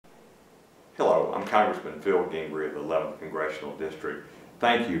I'm Congressman Phil Gingrey of the 11th Congressional District.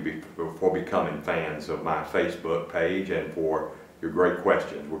 Thank you for becoming fans of my Facebook page and for your great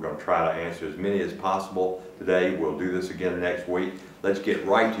questions. We're going to try to answer as many as possible today. We'll do this again next week. Let's get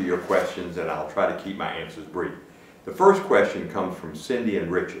right to your questions, and I'll try to keep my answers brief. The first question comes from Cindy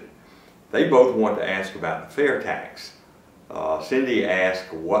and Richard. They both want to ask about the fair tax. Cindy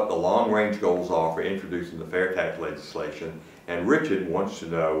asked what the long-range goals are for introducing the fair tax legislation, and Richard wants to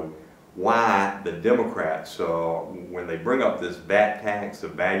know why the Democrats, when they bring up this VAT tax, the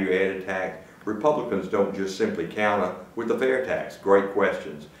value-added tax, Republicans don't just simply counter with the fair tax. Great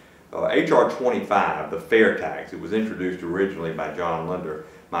questions. H.R. 25, the fair tax, it was introduced originally by John Linder,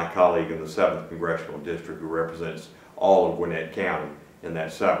 my colleague in the 7th Congressional District who represents all of Gwinnett County in that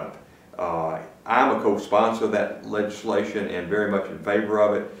 7th. I'm a co-sponsor of that legislation and very much in favor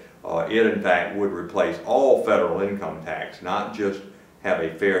of it. It in fact would replace all federal income tax, not just have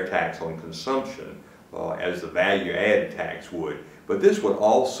a fair tax on consumption as the value-added tax would, but this would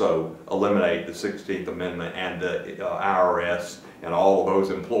also eliminate the 16th Amendment and the IRS and all of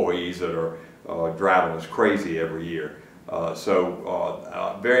those employees that are driving us crazy every year.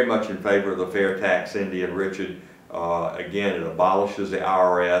 Very much in favor of the fair tax, Cindy and Richard. Again, it abolishes the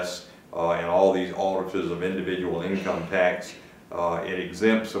IRS and all these auditors of individual income tax. It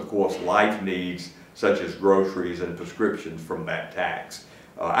exempts, of course, life needs such as groceries and prescriptions from that tax.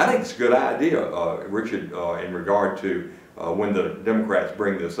 I think it's a good idea, Richard, in regard to when the Democrats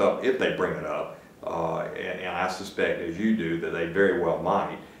bring this up, if they bring it up, and I suspect, as you do, that they very well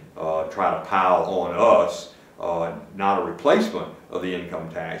might try to pile on us, not a replacement of the income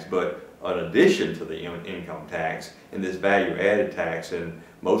tax, but an addition to the income tax, and this value-added tax in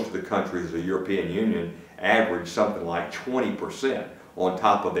most of the countries of the European Union average something like 20% on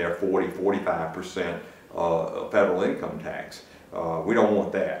top of their 40–45% federal income tax. We don't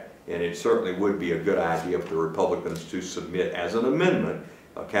want that, and it certainly would be a good idea for the Republicans to submit as an amendment,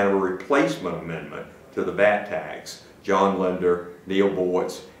 a kind of a replacement amendment to the VAT tax, John Linder, Neil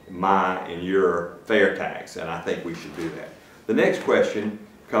Boyd's, my and your fair tax, and I think we should do that. The next question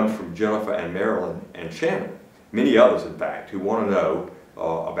comes from Jennifer and Marilyn and Shannon, many others in fact, who want to know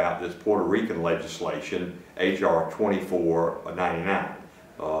about this Puerto Rican legislation, H.R. 2499.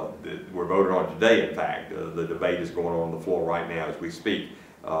 We're voting on today, in fact. The debate is going on the floor right now as we speak,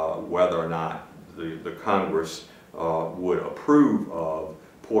 whether or not the Congress would approve of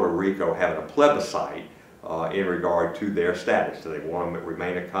Puerto Rico having a plebiscite in regard to their status. Do they want to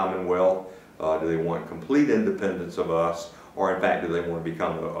remain a commonwealth? Do they want complete independence of us? Or in fact, do they want to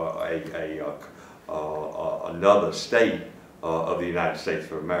become another state of the United States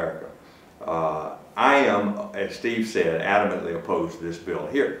of America? I am, as Steve said, adamantly opposed to this bill.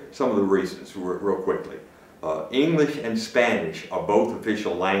 Here are some of the reasons, real quickly. English and Spanish are both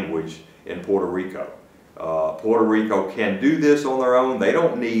official language in Puerto Rico. Puerto Rico can do this on their own. They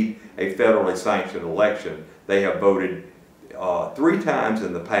don't need a federally sanctioned election. They have voted 3 times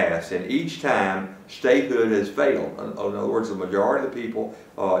in the past, and each time statehood has failed. In other words, the majority of the people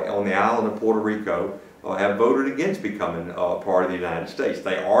on the island of Puerto Rico have voted against becoming part of the United States.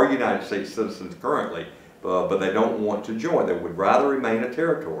 They are United States citizens currently, but they don't want to join. They would rather remain a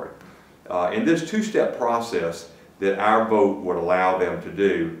territory. In this 2-step process that our vote would allow them to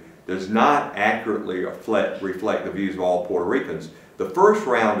do does not accurately reflect the views of all Puerto Ricans. The first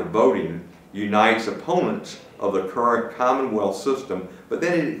round of voting unites opponents of the current Commonwealth system, but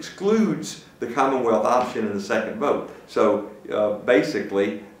then it excludes the Commonwealth option in the second vote. So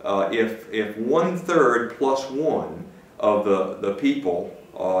basically, if 1/3 plus 1 of the people,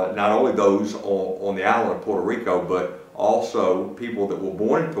 not only those on the island of Puerto Rico, but also people that were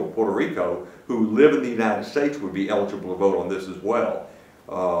born in Puerto Rico who live in the United States would be eligible to vote on this as well.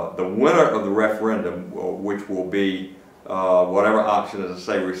 The winner of the referendum, which will be whatever option, as I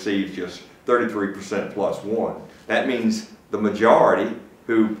say, receives just 33% plus 1. That means the majority,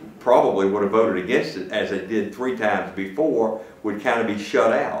 who probably would have voted against it as they did 3 times before, would kind of be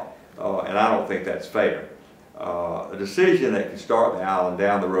shut out, and I don't think that's fair. A decision that can start the island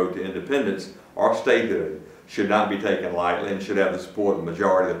down the road to independence or statehood should not be taken lightly and should have the support of the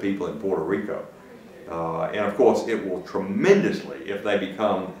majority of the people in Puerto Rico. And of course, it will tremendously, if they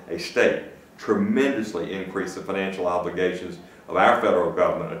become a state, tremendously increase the financial obligations of our federal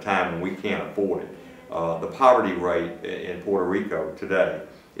government at a time when we can't afford it. The poverty rate in Puerto Rico today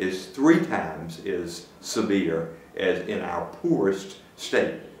is 3 times as severe as in our poorest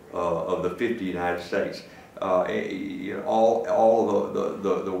state of the 50 United States. All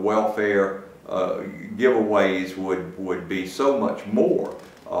the welfare giveaways would be so much more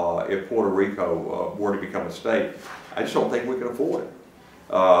if Puerto Rico were to become a state. I just don't think we can afford it.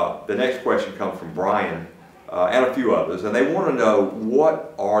 The next question comes from Brian and a few others, and they want to know,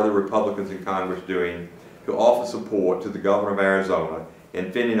 what are the Republicans in Congress doing to offer support to the governor of Arizona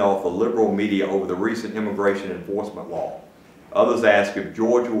in fending off the liberal media over the recent immigration enforcement law? Others ask if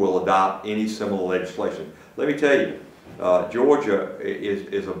Georgia will adopt any similar legislation. Let me tell you, Georgia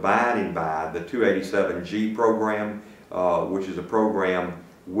is abiding by the 287G program, which is a program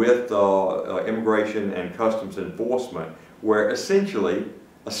with immigration and customs enforcement, where essentially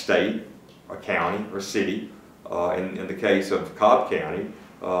a state, a county, or city, in the case of Cobb County,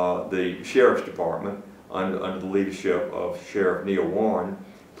 the Sheriff's Department, under the leadership of Sheriff Neil Warren,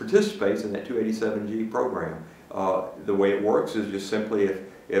 participates in that 287G program. The way it works is just simply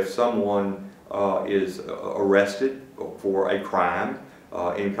if someone is arrested for a crime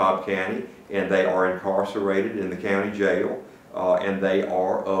in Cobb County and they are incarcerated in the county jail and they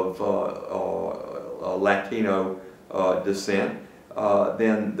are of Latino descent,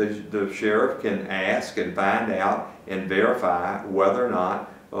 then the sheriff can ask and find out and verify whether or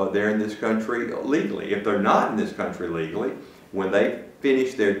not they're in this country legally. If they're not in this country legally, when they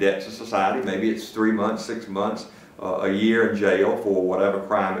finish their debt to society, maybe it's 3 months, 6 months, a year in jail for whatever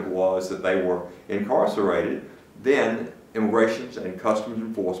crime it was that they were incarcerated, then Immigration and Customs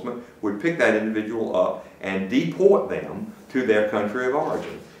Enforcement would pick that individual up and deport them to their country of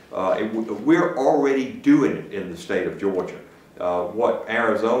origin. We're already doing it in the state of Georgia. What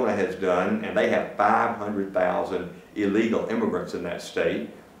Arizona has done, and they have 500,000 illegal immigrants in that state.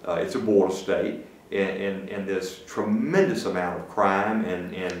 It's a border state, and there's tremendous amount of crime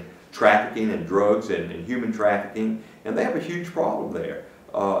and trafficking and drugs and human trafficking, and they have a huge problem there.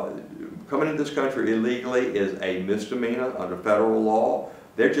 Coming into this country illegally is a misdemeanor under federal law.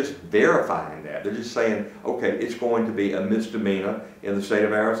 They're just verifying that. They're just saying, okay, it's going to be a misdemeanor in the state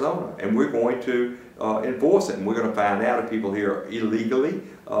of Arizona, and we're going to enforce it, and we're going to find out if people here illegally,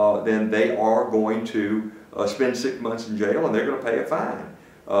 then they are going to spend 6 months in jail and they're going to pay a fine.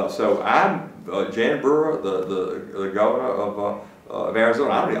 So I'm Jan Brewer, the governor of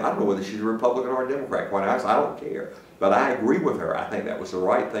Arizona. I don't know whether she's a Republican or a Democrat, quite honestly. I don't care. But I agree with her. I think that was the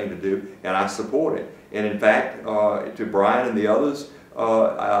right thing to do, and I support it. And in fact, to Brian and the others,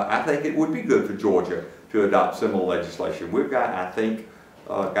 I think it would be good for Georgia to adopt similar legislation. We've got, I think,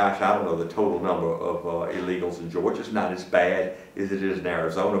 gosh, I don't know the total number of illegals in Georgia. It's not as bad as it is in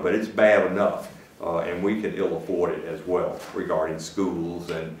Arizona, but it's bad enough. And we can ill afford it as well, regarding schools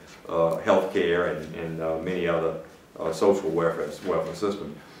and health care and many other social welfare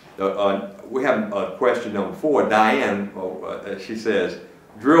systems. We have question number 4. Diane, she says,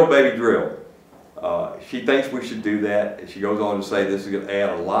 drill baby drill. She thinks we should do that. She goes on to say this is going to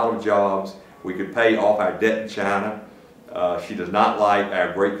add a lot of jobs. We could pay off our debt in China. She does not like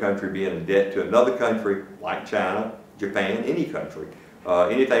our great country being in debt to another country like China, Japan, any country.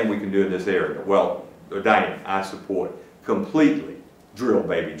 Anything we can do in this area. Well, Diane, I support completely drill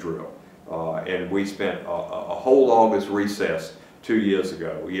baby drill. And we spent a whole August recess 2 years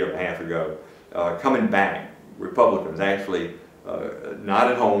ago, a year and a half ago, coming back, Republicans actually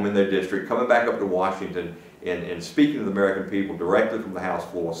not at home in their district, coming back up to Washington and speaking to the American people directly from the House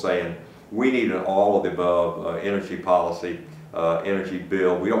floor, saying we need an all of the above energy policy, energy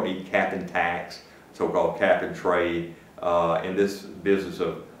bill. We don't need cap and tax, so-called cap and trade, in this business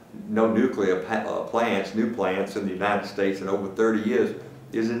of no nuclear plants, new plants in the United States in over 30 years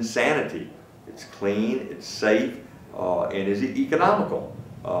is insanity. It's clean, it's safe, and is economical.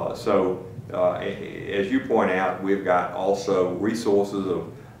 As you point out, we've got also resources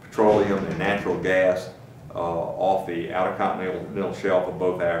of petroleum and natural gas off the outer continental shelf of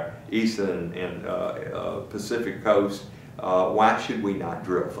both our eastern and Pacific coast. Why should we not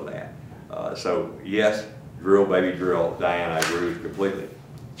drill for that? So yes, drill baby drill. Diane, I agree with you completely.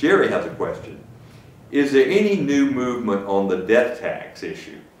 Jerry has a question. Is there any new movement on the death tax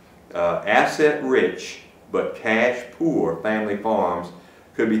issue? Asset rich but cash poor family farms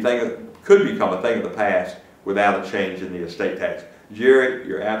could become a thing of the past without a change in the estate tax. Jerry,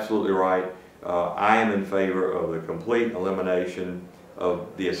 you're absolutely right. I am in favor of the complete elimination of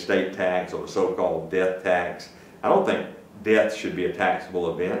the estate tax, or the so-called death tax. I don't think death should be a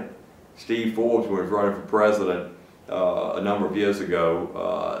taxable event. Steve Forbes, when he was running for president a number of years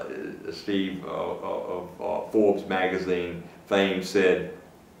ago, Steve of Forbes magazine fame said,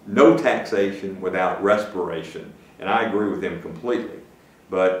 "No taxation without respiration." And I agree with him completely.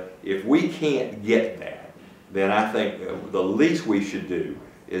 But if we can't get that, then I think the least we should do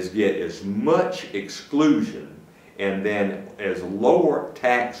is get as much exclusion and then as lower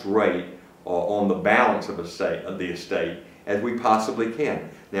tax rate on the balance of the estate as we possibly can.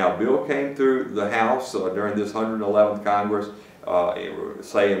 Now, a bill came through the House during this 111th Congress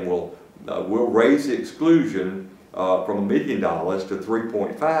saying we'll raise the exclusion from $1 million to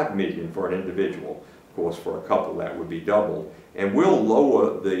 $3.5 million for an individual. Of course, for a couple that would be double. And we'll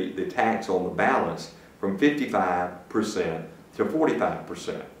lower the tax on the balance from 55% to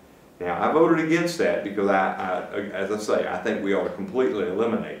 45%. Now, I voted against that because as I say, I think we ought to completely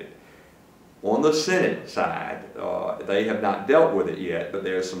eliminate it. On the Senate side, they have not dealt with it yet, but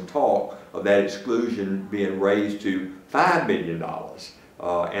there's some talk of that exclusion being raised to $5 million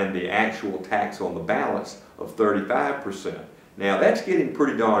and the actual tax on the balance of 35%. Now, that's getting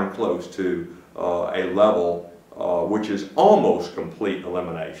pretty darn close to a level which is almost complete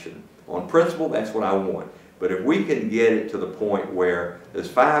elimination. On principle, that's what I want. But if we can get it to the point where there's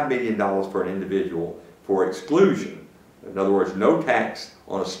 $5 million for an individual for exclusion, in other words, no tax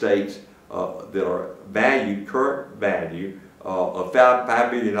on estates that are valued, current value of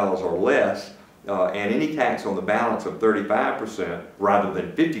 $5 million or less, and any tax on the balance of 35% rather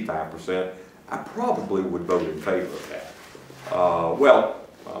than 55%, I probably would vote in favor of that.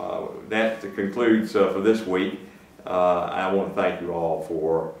 That concludes for this week. I want to thank you all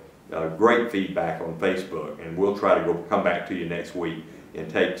for great feedback on Facebook, and we'll try to come back to you next week and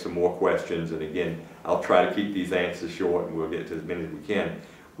take some more questions. And again, I'll try to keep these answers short, and we'll get to as many as we can.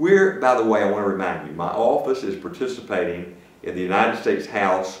 By the way, I want to remind you, my office is participating in the United States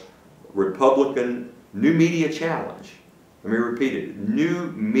House Republican New Media Challenge. Let me repeat it,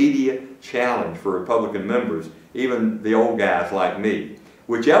 New Media Challenge for Republican members, even the old guys like me.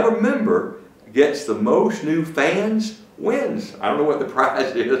 Whichever member gets the most new fans wins. I don't know what the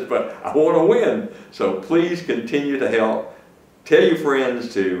prize is, but I want to win. So please continue to help. Tell your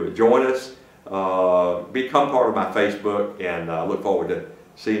friends to join us, become part of my Facebook, and I look forward to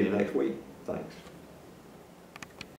seeing you next week. Thanks.